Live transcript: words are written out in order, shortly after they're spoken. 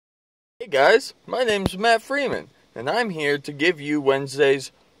Hey guys, my name's Matt Freeman, and I'm here to give you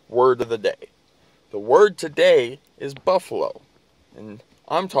Wednesday's word of the day. The word today is buffalo, and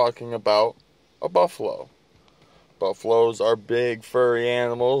I'm talking about a buffalo. Buffaloes are big, furry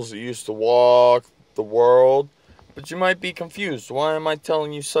animals that used to walk the world, but you might be confused. Why am I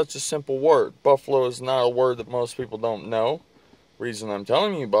telling you such a simple word? Buffalo is not a word that most people don't know. Reason I'm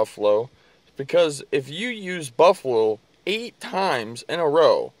telling you buffalo is because if you use buffalo 8 times in a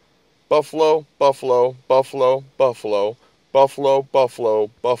row, buffalo, buffalo, buffalo, buffalo, buffalo, buffalo,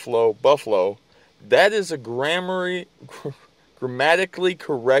 buffalo, buffalo, that is a grammatically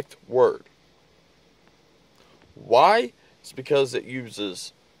correct word. Why? It's because it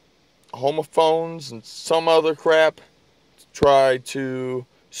uses homophones and some other crap to try to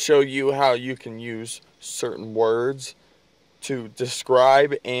show you how you can use certain words to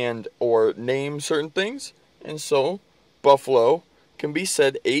describe and or name certain things. And so, buffalo can be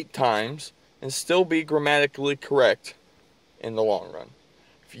said 8 times and still be grammatically correct in the long run.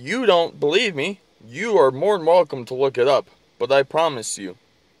 If you don't believe me, you are more than welcome to look it up, but I promise you,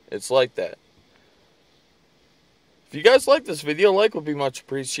 it's like that. If you guys like this video, a like would be much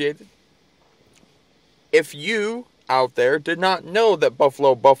appreciated. If you out there did not know that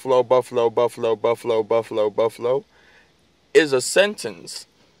buffalo, buffalo, buffalo, buffalo, buffalo, buffalo, buffalo is a sentence,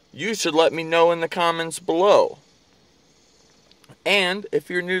 you should let me know in the comments below. And if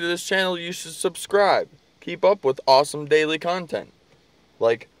you're new to this channel, you should subscribe. Keep up with awesome daily content,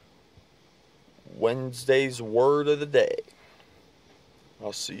 like Wednesday's word of the day.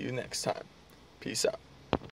 I'll see you next time. Peace out.